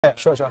Yeah,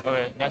 sure.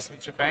 Okay, nice to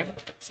meet you, Yufeng.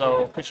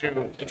 So could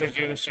you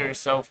introduce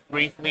yourself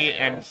briefly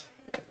and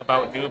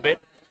about Nubit?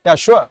 Yeah,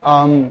 sure.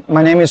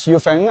 My name is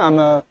Yufeng. I'm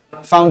a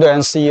founder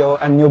and CEO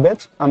at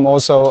Nubit. I'm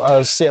also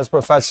a CS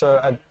professor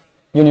at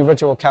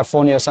University of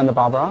California, Santa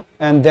Barbara.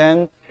 And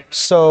then,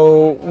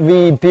 so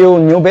we built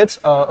Nubit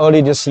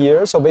early this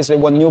year. So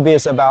basically what Nubit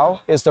is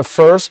about is the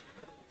first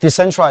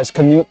decentralized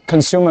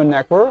consumer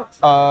network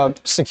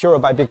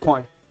secured by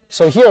Bitcoin.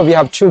 So here we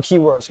have two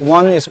keywords.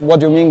 One is what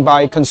do you mean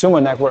by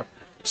consumer network?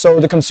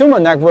 So the consumer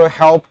network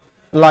help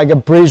like a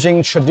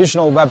bridging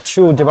traditional Web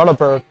 2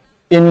 developer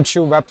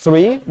into Web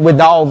 3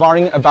 without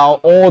worrying about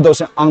all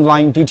those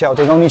online details.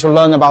 They don't need to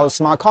learn about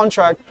smart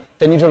contract.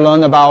 They need to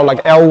learn about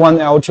like L1,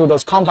 L2,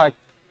 those complex.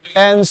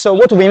 And so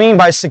what do we mean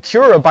by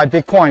secure by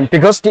Bitcoin?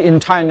 Because the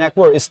entire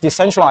network is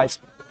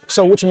decentralized.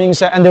 So which means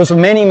that, and there's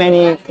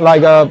many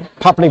like a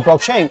public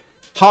blockchain.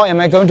 How am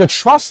I going to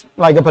trust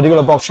like a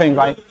particular blockchain,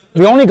 right?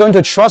 We're only going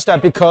to trust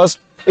that because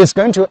it's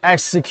going to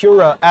act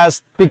secure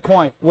as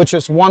Bitcoin, which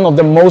is one of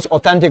the most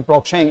authentic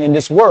blockchain in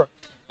this world.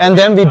 And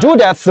then we do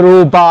that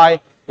through by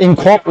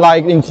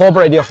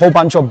incorporating a whole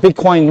bunch of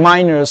Bitcoin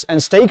miners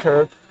and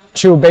stakers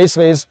to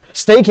basically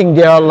staking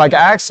their like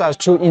access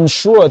to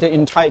ensure the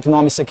entire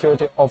economic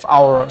security of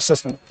our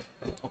system.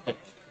 Okay.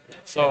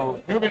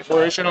 So Nubit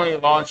originally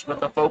launched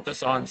with a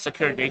focus on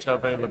secure data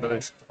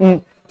availability.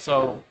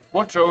 So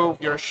what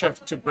drove your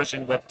shift to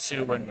bridging Web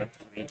 2 and Web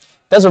 3?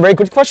 That's a very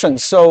good question.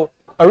 So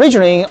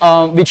originally,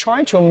 we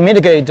tried to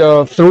mitigate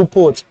the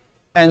throughput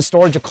and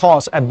storage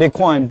costs at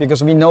Bitcoin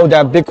because we know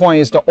that Bitcoin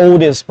is the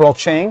oldest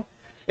blockchain.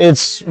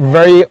 It's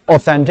very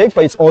authentic,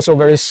 but it's also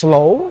very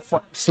slow.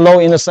 Slow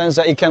in the sense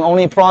that it can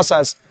only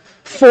process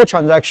 4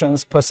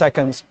 transactions per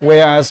second,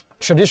 whereas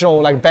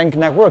traditional like bank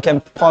network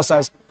can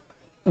process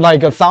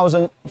like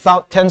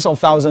tens of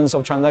thousands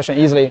of transactions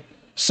easily.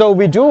 So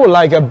we do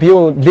like a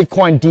build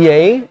Bitcoin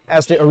DA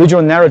as the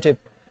original narrative,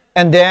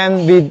 and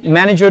then we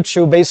managed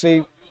to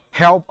basically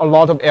help a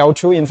lot of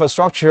L2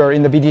 infrastructure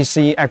in the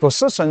BTC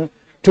ecosystem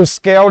to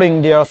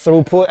scaling their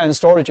throughput and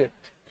storage.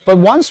 But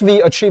once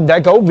we achieve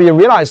that goal, we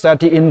realize that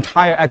the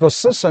entire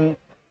ecosystem,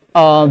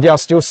 they are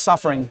still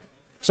suffering.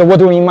 So what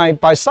do we mean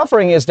by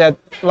suffering is that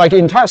like the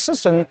entire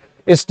system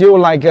is still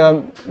like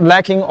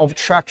lacking of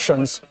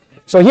tractions.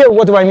 So here,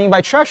 what do I mean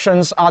by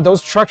tractions?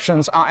 Those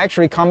tractions are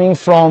actually coming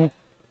from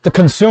the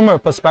consumer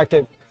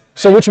perspective.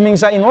 So which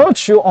means that in order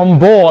to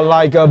onboard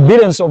like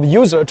billions of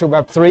users to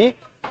Web3,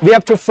 we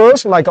have to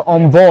first like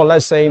onboard,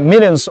 let's say,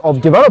 millions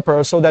of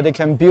developers so that they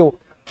can build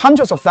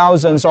hundreds of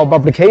thousands of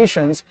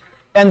applications.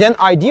 And then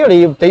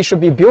ideally, they should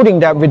be building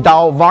that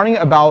without worrying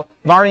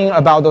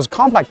about those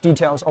complex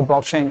details of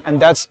blockchain.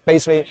 And that's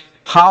basically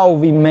how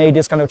we made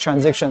this kind of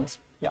transitions.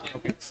 Yeah.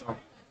 Okay, so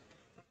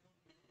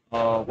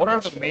what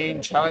are the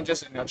main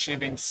challenges in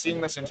achieving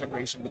seamless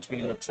integration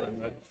between Web 2 and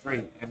Web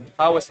 3? And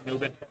how is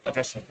Nubit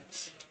addressing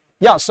this?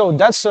 Yeah, so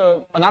that's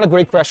another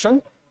great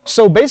question.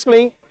 So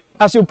basically,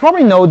 as you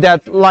probably know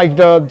that like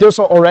there's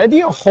already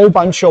a whole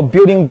bunch of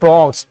building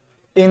blocks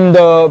in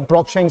the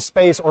blockchain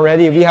space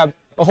already. We have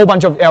a whole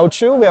bunch of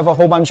L2, we have a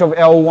whole bunch of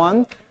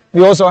L1.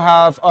 We also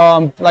have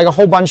like a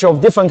whole bunch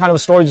of different kind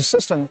of storage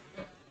system.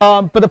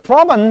 But the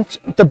problem,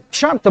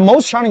 the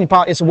most challenging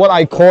part is what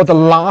I call the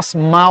last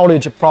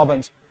mileage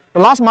problem. The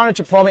last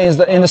mileage problem is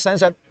in the sense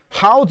that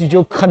how did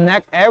you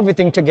connect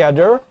everything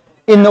together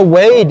in a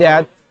way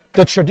that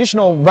the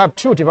traditional Web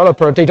 2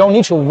 developer, they don't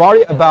need to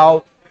worry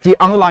about the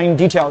underlying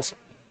details.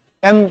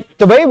 And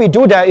the way we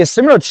do that is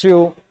similar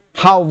to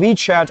how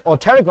WeChat or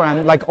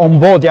Telegram like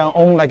onboard their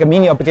own like a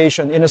mini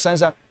application, in the sense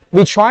that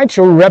we try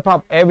to wrap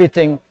up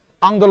everything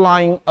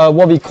underlying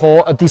what we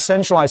call a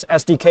decentralized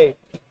SDK.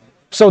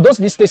 So this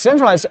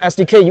decentralized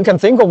SDK, you can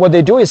think of what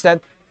they do is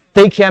that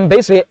they can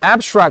basically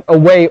abstract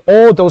away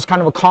all those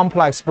kind of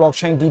complex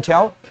blockchain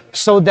detail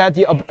so that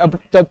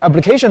the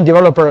application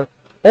developer,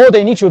 all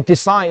they need to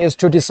decide is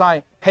to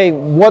decide, hey,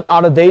 what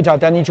are the data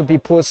that need to be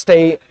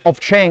stay off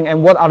chain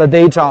and what are the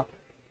data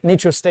need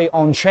to stay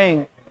on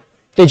chain.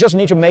 They just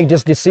need to make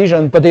this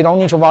decision, but they don't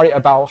need to worry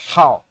about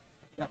how.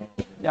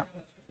 Yeah.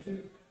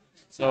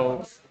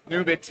 So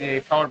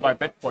Nubit, powered by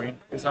Bitcoin,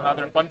 is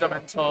another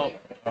fundamental,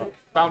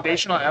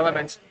 foundational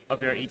element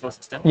of your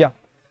ecosystem. Yeah.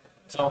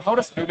 So how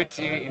does Nubit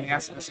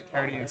enhance the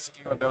security and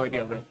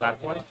scalability of the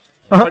platform,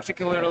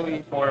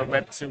 particularly for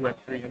Web 2, Web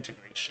 3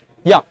 integration?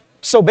 Yeah.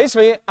 So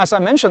basically, as I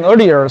mentioned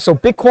earlier, so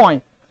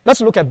Bitcoin,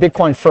 let's look at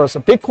Bitcoin first.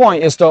 Bitcoin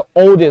is the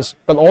oldest,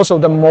 but also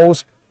the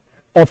most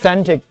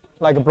authentic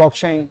like a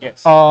blockchain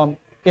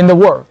in the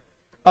world.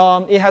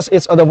 It has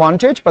its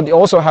advantage, but it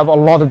also have a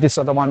lot of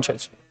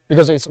disadvantage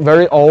because it's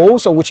very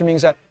old. So which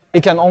means that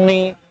it can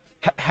only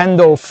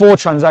handle 4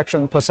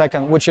 transactions per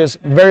second, which is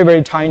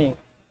very tiny.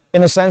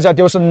 In the sense that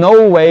there's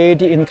no way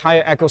the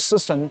entire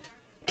ecosystem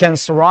can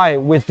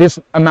survive with this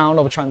amount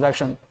of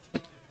transaction.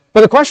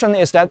 But the question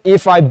is that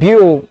if I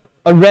build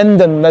a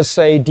random, let's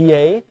say,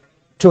 DA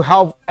to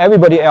help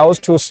everybody else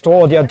to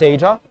store their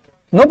data,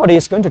 nobody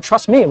is going to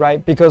trust me,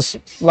 right? Because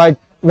like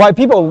why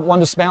people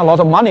want to spend a lot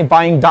of money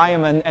buying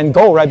diamond and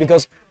gold, right?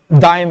 Because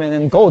diamond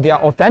and gold, they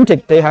are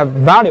authentic, they have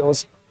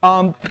values.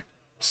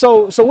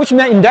 So which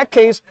means in that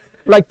case,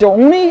 like the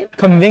only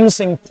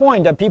convincing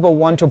point that people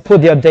want to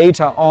put their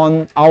data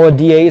on our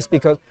DA is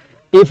because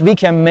if we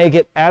can make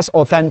it as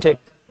authentic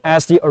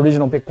as the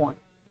original Bitcoin.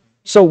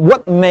 So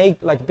what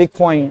make like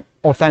Bitcoin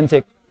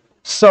authentic?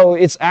 So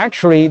it's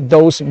actually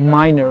those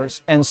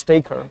miners and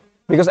staker,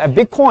 because at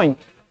Bitcoin,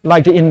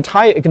 like the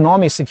entire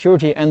economic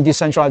security and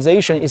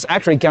decentralization is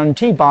actually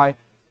guaranteed by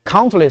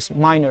countless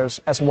miners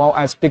as well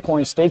as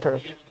Bitcoin staker.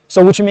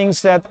 So which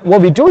means that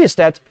what we do is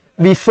that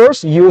we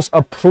first use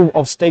a proof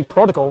of stake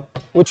protocol,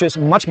 which is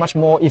much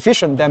more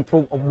efficient than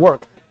proof of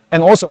work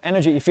and also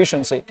energy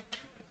efficiency.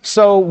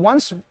 So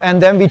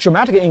and then we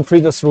dramatically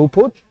increase the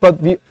throughput, but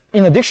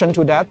in addition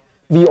to that,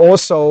 we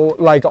also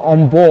like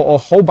onboard a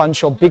whole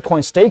bunch of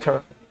Bitcoin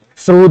staker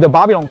through the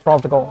Babylon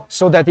protocol,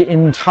 so that the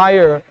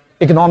entire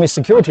economic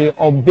security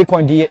of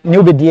Bitcoin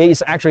Nubit DA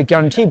is actually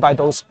guaranteed by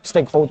those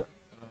stakeholders.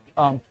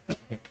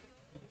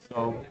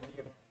 So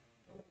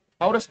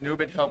how does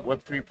Nubit help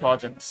Web3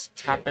 projects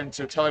tap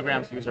into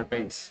Telegram's user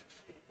base?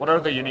 What are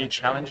the unique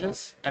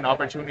challenges and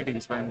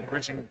opportunities when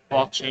bridging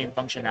blockchain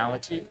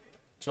functionality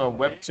to a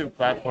Web2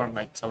 platform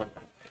like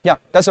Telegram? Yeah,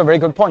 that's a very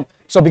good point.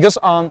 So because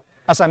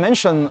as I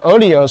mentioned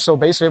earlier, so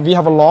basically we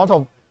have a lot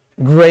of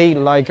great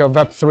like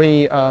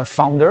Web3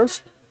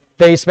 founders.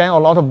 They spend a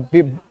lot of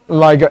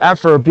like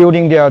effort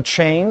building their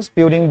chains,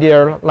 building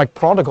their like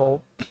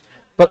protocol.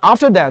 But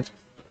after that,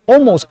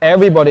 almost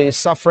everybody is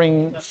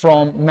suffering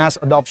from mass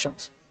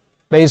adoptions.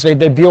 Basically,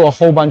 they build a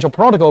whole bunch of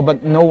protocol,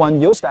 but no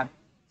one uses them.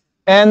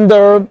 And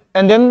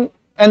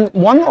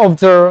one of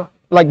the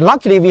like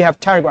luckily we have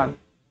Telegram,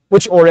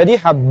 which already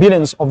have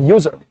billions of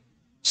users.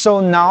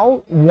 So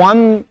now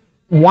one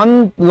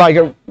like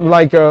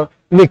a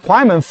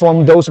requirement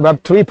from those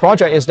Web3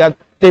 projects is that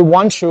they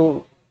want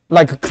to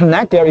like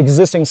connect their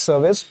existing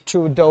service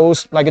to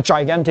those like a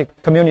gigantic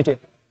community,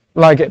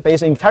 like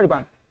based in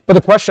Telegram. But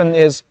the question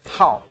is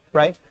how,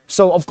 right?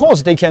 So of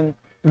course they can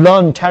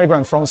learn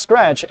Telegram from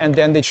scratch, and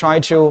then they try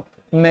to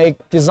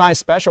design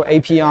special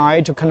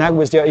API to connect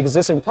with their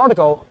existing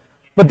protocol.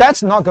 But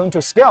that's not going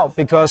to scale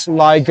because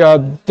like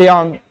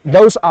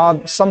those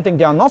are something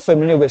they are not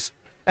familiar with.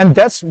 And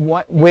that's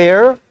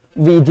where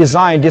we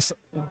design this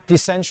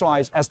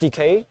decentralized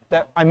SDK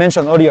that I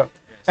mentioned earlier.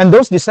 And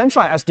those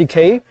decentralized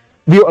SDK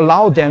will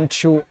allow them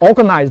to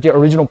organize their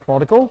original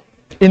protocol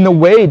in a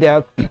way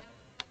that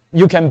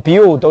you can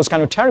build those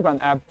kind of Telegram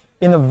app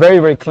in a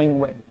very clean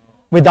way,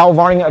 without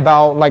worrying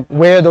about like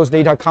where those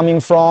data are coming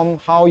from,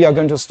 how you're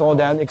going to store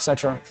that,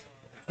 etc.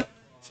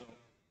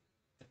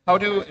 How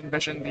do you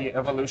envision the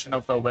evolution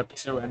of the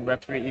Web2 and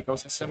Web3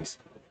 ecosystems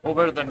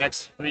over the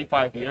next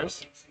 3-5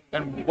 years?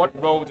 And what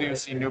role do you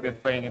see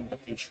Nubit playing in the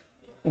future?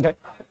 Okay,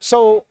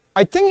 so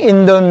I think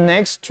in the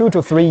next 2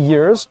 to 3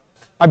 years,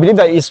 I believe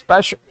that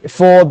especially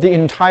for the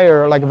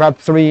entire like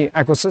Web3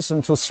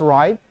 ecosystem to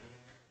thrive,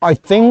 I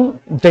think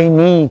they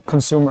need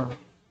consumer.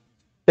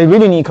 They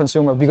really need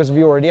consumer because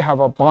we already have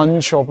a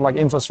bunch of like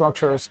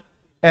infrastructures.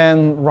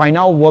 And right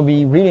now what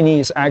we really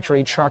need is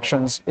actually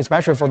tractions,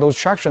 especially for those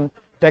traction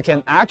that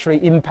can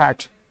actually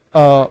impact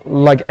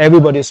like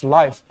everybody's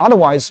life.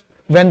 Otherwise,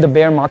 when the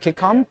bear market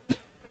comes,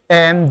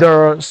 and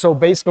so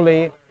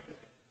basically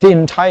the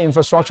entire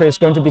infrastructure is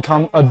going to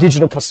become a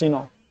digital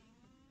casino.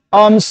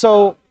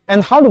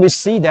 And how do we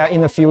see that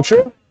in the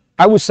future?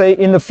 I would say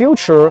in the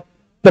future,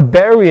 the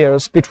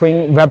barriers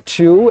between Web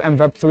 2 and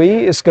Web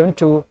 3 is going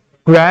to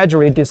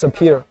gradually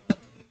disappear.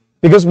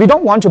 Because we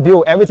don't want to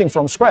build everything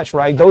from scratch,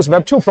 right? Those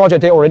Web 2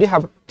 projects, they already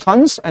have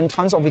tons and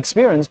tons of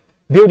experience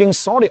building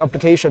solid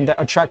applications that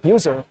attract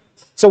users.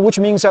 So which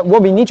means that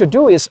what we need to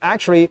do is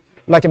actually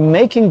like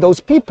making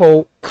those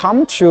people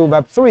come to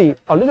Web 3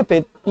 a little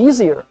bit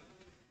easier.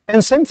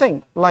 And same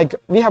thing, like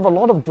we have a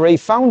lot of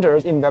great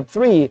founders in Web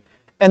 3,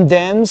 and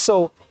then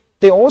so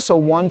they also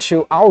want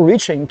to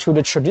outreaching to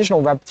the traditional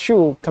Web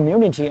 2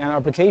 community and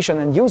application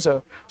and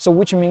user. So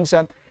which means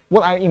that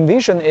what I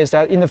envision is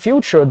that in the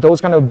future, those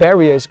kind of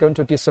barriers going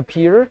to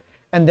disappear,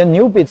 and then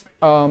Nubit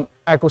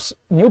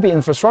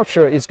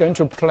infrastructure is going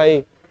to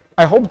play,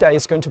 I hope that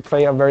it's going to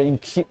play a very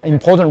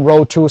important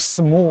role to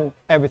smooth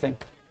everything.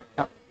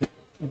 Yeah.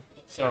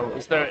 So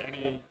is there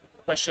any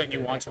question you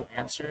want to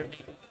answer?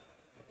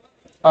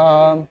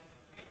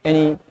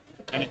 Any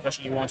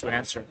question you want to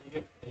answer?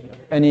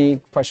 Any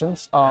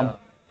questions?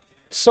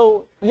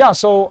 So yeah,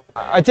 so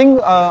I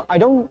think I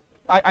know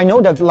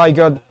that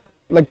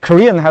like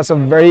Korean has a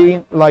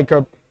very like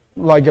a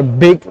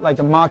big like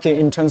a market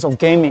in terms of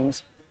gaming.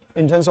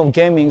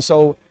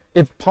 So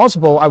if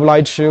possible, I would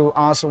like to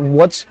ask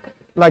what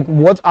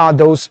are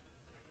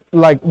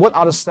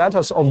the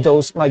status of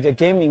those like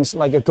gamings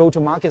like a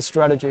go-to-market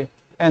strategy,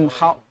 and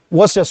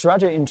what's your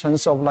strategy in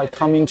terms of like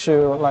coming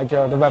to like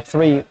the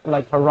Web3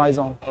 like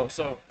horizon? Oh,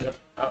 so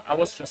I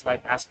was just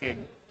like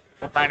asking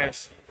what kind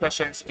of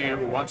questions do you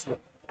want to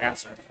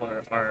answer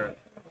for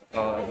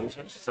our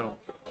users? So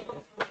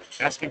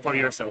asking for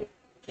yourself,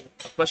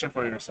 a question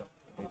for yourself.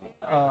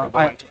 I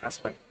want to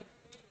ask like,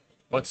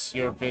 what's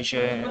your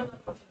vision?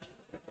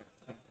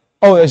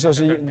 Oh, it's just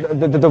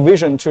the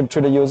vision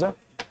to the user.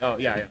 Oh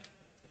yeah.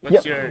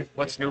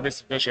 what's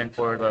Nubit's vision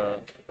for the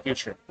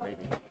future,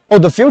 maybe? Oh,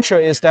 the future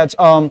is that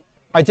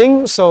I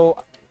think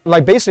so.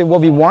 Like basically,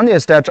 what we want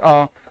is that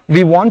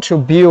we want to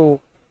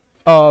build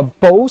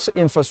both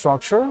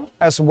infrastructure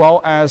as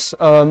well as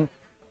a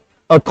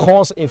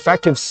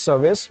cost-effective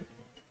service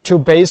to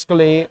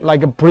basically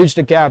like bridge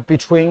the gap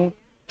between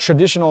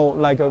traditional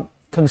like a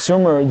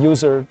consumer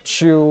user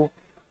to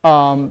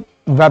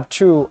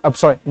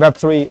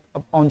Web3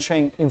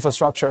 on-chain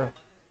infrastructure,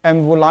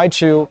 and would like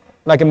to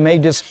like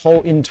make this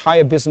whole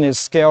entire business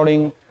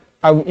scaling.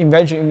 I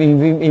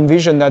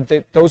envision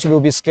that those will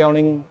be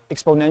scaling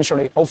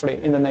exponentially,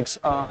 hopefully, in the next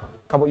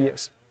couple of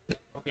years.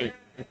 Okay,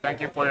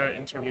 thank you for your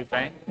interview,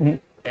 Feng,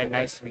 and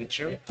nice to meet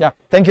you. Yeah,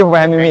 thank you for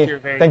having me.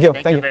 Thank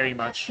you very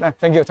much. Yeah,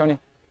 thank you, Tony.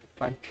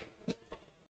 Bye.